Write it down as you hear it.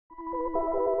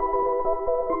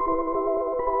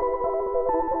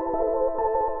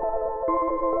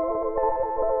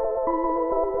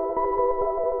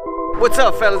What's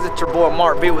up, fellas? It's your boy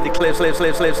Mark B with Eclipse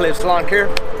Lawn Care.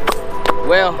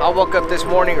 Well, I woke up this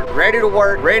morning ready to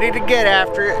work, ready to get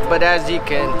after it, but as you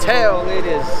can tell,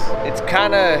 it's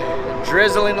kind of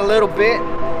drizzling a little bit,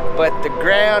 but the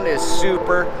ground is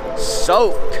super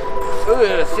soaked.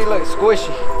 Ugh, see, look, squishy.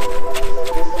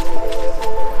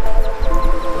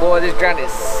 Boy, this ground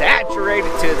is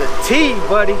saturated to the T,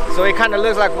 buddy. So it kind of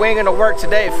looks like we ain't gonna work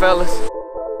today, fellas.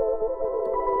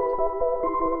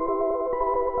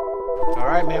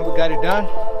 All right, man, we got it done.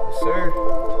 Yes, sir.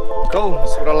 Cool,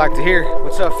 that's what I like to hear.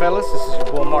 What's up, fellas? This is your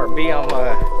boy Mark B. I'm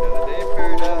another day in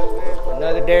paradise, man.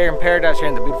 Another day in paradise here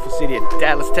in the beautiful city of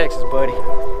Dallas, Texas, buddy.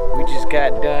 We just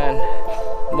got done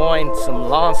mowing some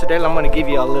lawns today. I'm gonna give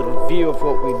you a little view of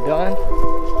what we've done.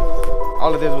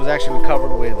 All of this was actually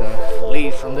covered with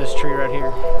leaves from this tree right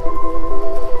here.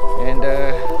 And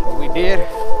what we did,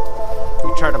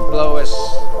 we tried to blow as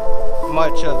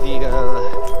much of the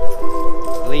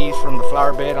leaves from the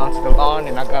flower bed onto the lawn,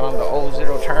 and I got on the old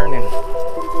zero turn and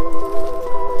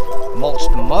mulched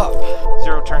them up.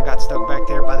 Zero turn got stuck back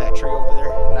there by that tree over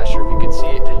there. Not sure if you can see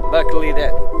it. Luckily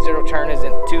that zero turn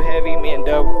isn't too heavy. Me and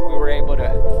Doug, we were able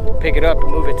to pick it up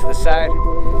and move it to the side,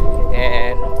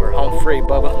 and we're home free.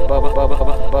 Bubba.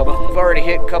 We've already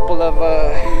hit a couple of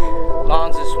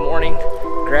lawns this morning.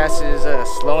 Grass is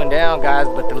slowing down, guys,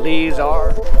 but the leaves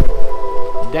are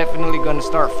definitely going to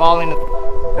start falling.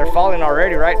 They're falling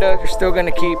already, right, Doug? You're still going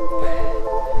to keep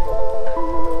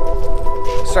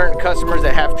certain customers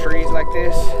that have trees like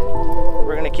this.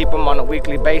 We're going to keep them on a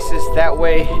weekly basis. That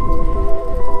way,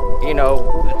 you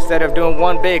know, instead of doing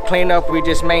one big cleanup, we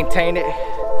just maintain it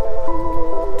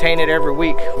every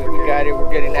week. We got it. We're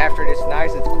getting after it. It's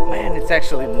nice. It's cool, man. It's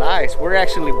actually nice. We're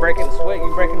actually breaking the sweat. You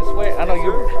breaking the sweat? I know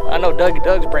you. I know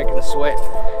Doug's breaking the sweat.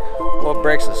 What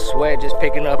breaks the sweat? Just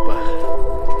picking up a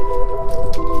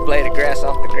blade of grass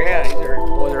off the ground. These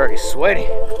boys are already sweaty.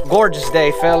 Gorgeous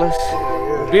day, fellas.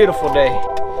 Beautiful day.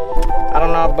 I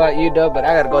don't know about you, Doug, but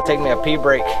I gotta go take me a pee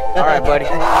break. All right, buddy.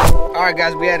 All right,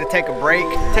 guys, we had to take a break.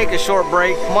 Take a short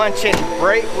break, munching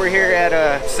break. We're here at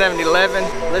 7-Eleven.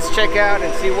 Let's check out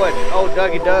and see what old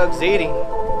Doug's eating.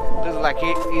 Looks like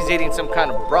he's eating some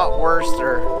kind of bratwurst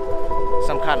or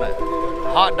some kind of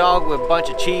hot dog with a bunch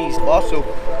of cheese. Basso.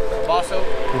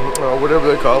 Whatever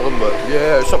they call them, but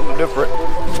yeah, something different.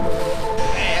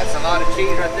 Man, that's a lot of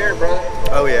cheese right there, brother.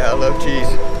 Oh yeah, I love cheese.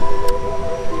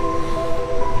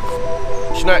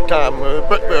 Snack time,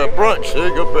 brunch. There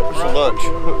you go, breakfast and lunch.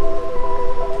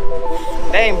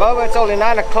 Dang, Bubba, it's only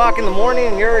 9 o'clock in the morning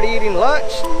and you're already eating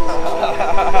lunch?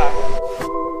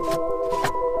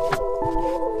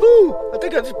 Ooh, I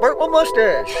think I just burnt my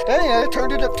mustache. Dang, I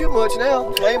turned it up too much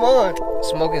now. Flame on.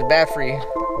 Smoking's bad for you.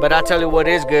 But I'll tell you what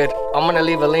is good. I'm gonna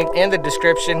leave a link in the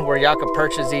description where y'all can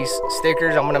purchase these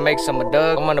stickers. I'm gonna make some of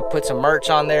Doug. I'm gonna put some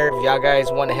merch on there. If y'all guys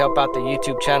want to help out the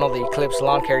YouTube channel, the Eclipse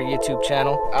Lawn Care YouTube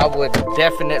channel, I would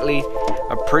definitely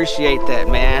appreciate that,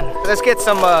 man. Let's get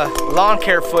some lawn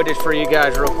care footage for you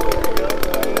guys real quick.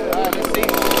 Let's see.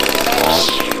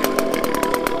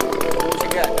 What you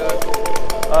got, Doug?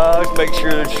 Let's make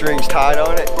sure the string's tight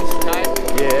on it. It's tight?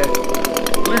 Yeah.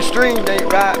 Loose string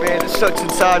ain't right, man. It sucks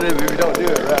inside of it if you don't do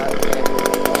it right.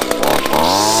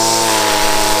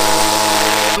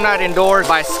 I'm not endorsed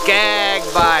by Skag,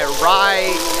 by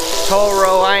Wright,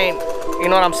 Toro. I ain't, you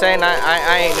know what I'm saying?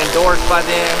 I ain't endorsed by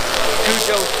them.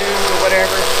 Cujo or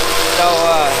whatever. So,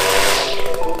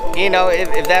 you know,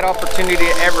 if that opportunity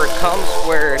ever comes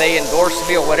where they endorse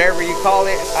me or whatever you call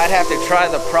it, I'd have to try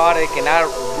the product, and I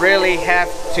really have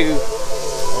to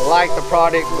like the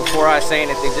product before I say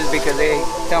anything, just because they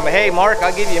tell me, hey Mark,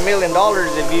 I'll give you $1 million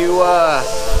if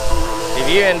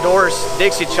you endorse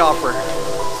Dixie Chopper.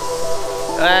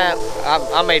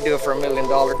 I may do it for $1 million.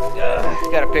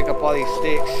 Gotta pick up all these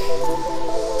sticks.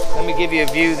 Let me give you a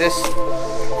view. This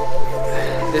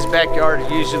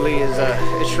backyard usually is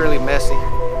it's really messy.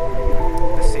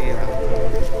 Let's see, we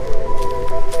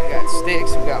got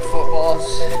sticks, we got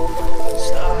footballs and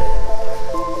stuff.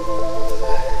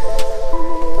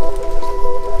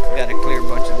 Gotta clear a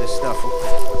bunch of this stuff.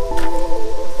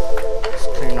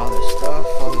 Just clearing all this stuff,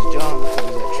 all this junk,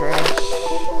 all that trash.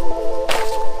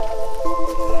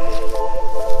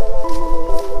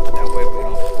 That way we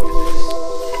don't, what is this?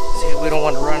 See, we don't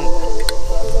want to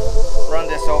run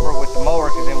this over with the mower,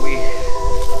 because then we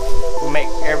make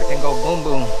everything go boom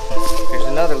boom. There's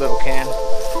another little can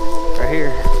right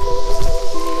here.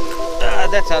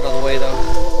 That's out of the way though.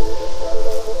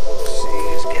 Let's see,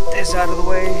 let's get this out of the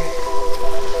way.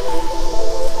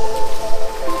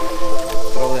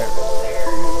 Throw that right there.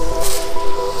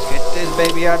 Get this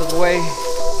baby out of the way.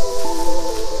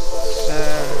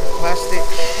 Plastic.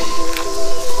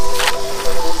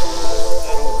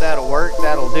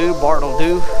 do, barn will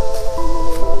do.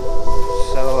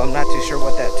 So I'm not too sure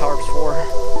what that tarp's for.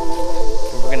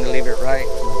 We're gonna leave it right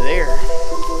there.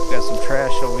 Got some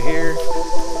trash over here.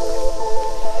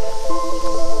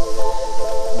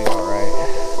 Be all right.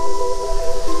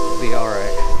 Be all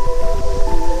right.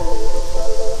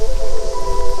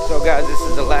 So guys, this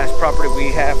is the last property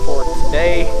we have for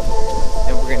today,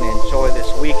 and we're gonna enjoy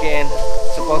this weekend.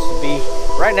 It's supposed to be,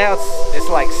 right now it's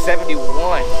like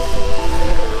 71.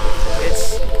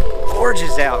 It's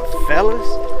gorgeous out, fellas.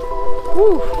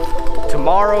 Woo.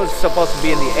 Tomorrow's supposed to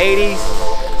be in the 80s.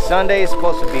 Sunday is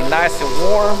supposed to be nice and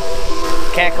warm.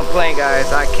 Can't complain,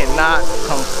 guys. I cannot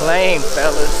complain,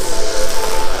 fellas.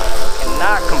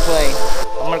 Cannot complain.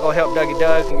 I'm gonna go help Dougie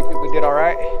Doug. You think we did all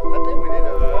right? I think we did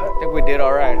all right. I think we did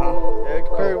all right, huh? Yeah,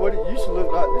 compared to what it used to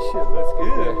look like, this shit looks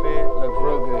good, man. Looks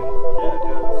real good. Yeah, it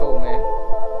does. Cool, man.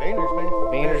 Beaners, man.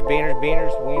 Beaners, beaners,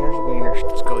 beaners, wieners, wieners.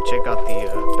 Let's go check out the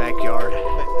backyard.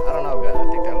 I don't know, guys. I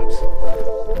think that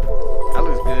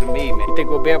looks good to me, man. You think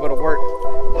we'll be able to work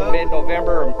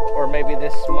mid-November, or maybe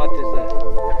this month is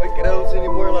if it goes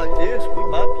anywhere like this, we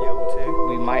might be able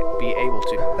to. we might be able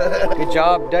to. Good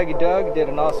job, Dougie Doug. Did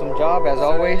an awesome job as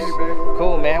always.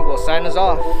 Cool, man. We'll sign us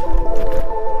off.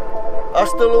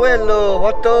 Hasta luego,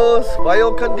 vatos,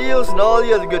 vayo con Dios, and all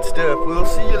the other good stuff. We'll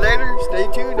see you later. Stay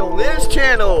tuned on this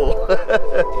channel.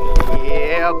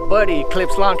 Yeah, buddy.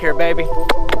 Eclipse Lawn Care, baby.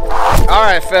 All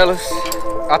right, fellas.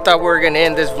 I thought we were going to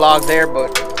end this vlog there,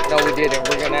 but no, we didn't.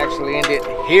 We're going to actually end it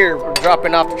here. We're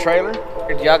dropping off the trailer.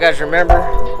 Do y'all guys remember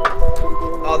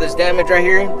all this damage right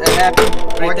here that happened?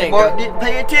 What do you think? Mark didn't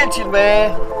pay attention,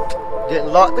 man.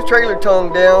 Didn't lock the trailer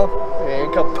tongue down.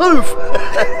 And come poof.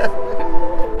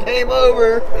 Game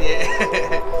over.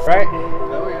 Yeah. Right?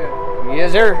 Oh, yeah.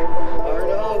 Yes, sir.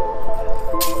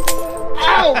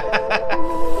 Ow!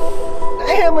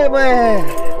 Damn it, man.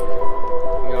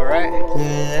 You all right?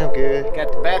 Yeah, I'm good.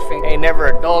 Got the bat finger. Ain't never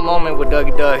a dull moment with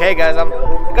Dougie Doug. Hey, guys, I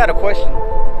got a question.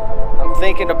 I'm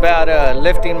thinking about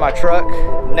lifting my truck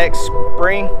next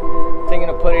spring. Thinking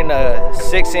of putting a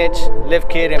 6-inch lift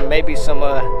kit and maybe some,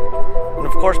 and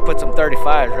of course, put some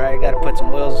 35s, right? Got to put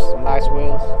some wheels, some nice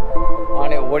wheels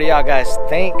on it. What do y'all guys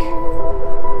think?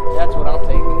 That's what I'm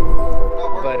thinking.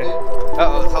 But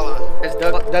uh-oh, hold on. This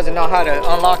Doug doesn't know how to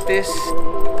unlock this.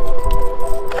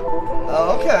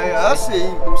 Oh, okay, I see.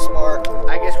 I'm smart.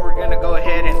 I guess we're gonna go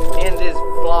ahead and end this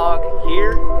vlog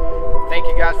here. Thank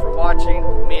you guys for watching.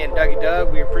 Me and Dougie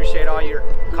Doug, we appreciate all your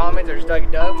comments. There's Dougie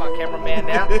Doug, my cameraman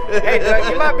now. Hey Doug,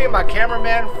 you might be my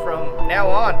cameraman from now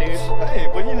on, dude. Hey,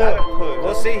 what do you know?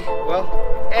 We'll see. Well,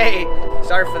 hey,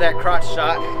 sorry for that crotch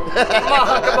shot.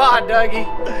 Come on, Dougie.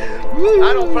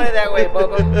 I don't play that way,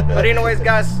 Bubba. But anyways,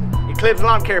 guys, Eclipse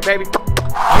Lawn Care, baby.